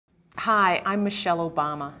Hi, I'm Michelle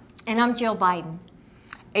Obama. And I'm Jill Biden.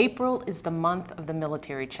 April is the month of the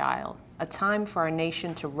military child, a time for our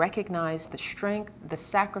nation to recognize the strength, the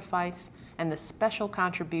sacrifice, and the special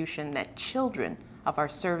contribution that children of our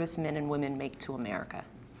servicemen and women make to America.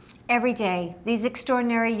 Every day, these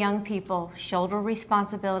extraordinary young people shoulder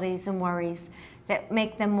responsibilities and worries that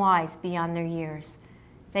make them wise beyond their years.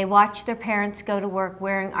 They watch their parents go to work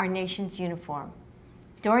wearing our nation's uniform.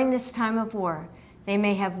 During this time of war, they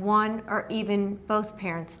may have one or even both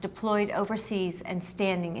parents deployed overseas and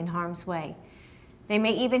standing in harm's way. They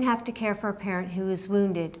may even have to care for a parent who is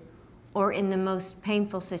wounded or, in the most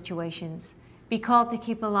painful situations, be called to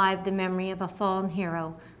keep alive the memory of a fallen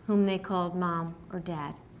hero whom they called mom or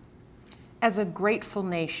dad. As a grateful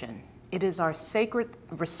nation, it is our sacred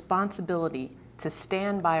responsibility to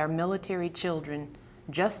stand by our military children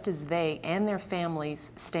just as they and their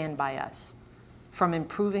families stand by us. From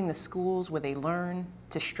improving the schools where they learn,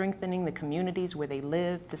 to strengthening the communities where they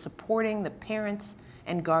live, to supporting the parents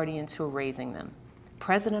and guardians who are raising them.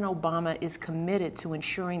 President Obama is committed to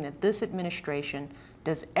ensuring that this administration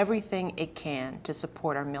does everything it can to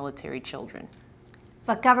support our military children.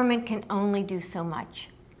 But government can only do so much.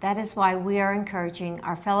 That is why we are encouraging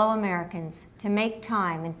our fellow Americans to make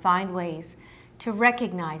time and find ways to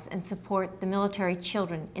recognize and support the military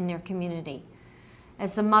children in their community.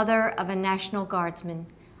 As the mother of a National Guardsman,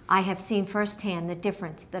 I have seen firsthand the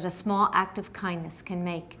difference that a small act of kindness can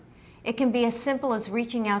make. It can be as simple as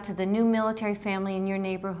reaching out to the new military family in your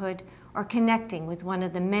neighborhood or connecting with one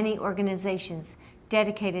of the many organizations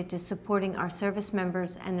dedicated to supporting our service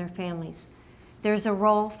members and their families. There's a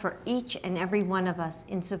role for each and every one of us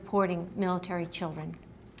in supporting military children.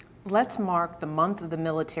 Let's mark the month of the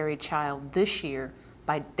military child this year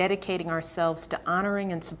by dedicating ourselves to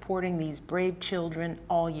honoring and supporting these brave children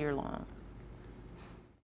all year long.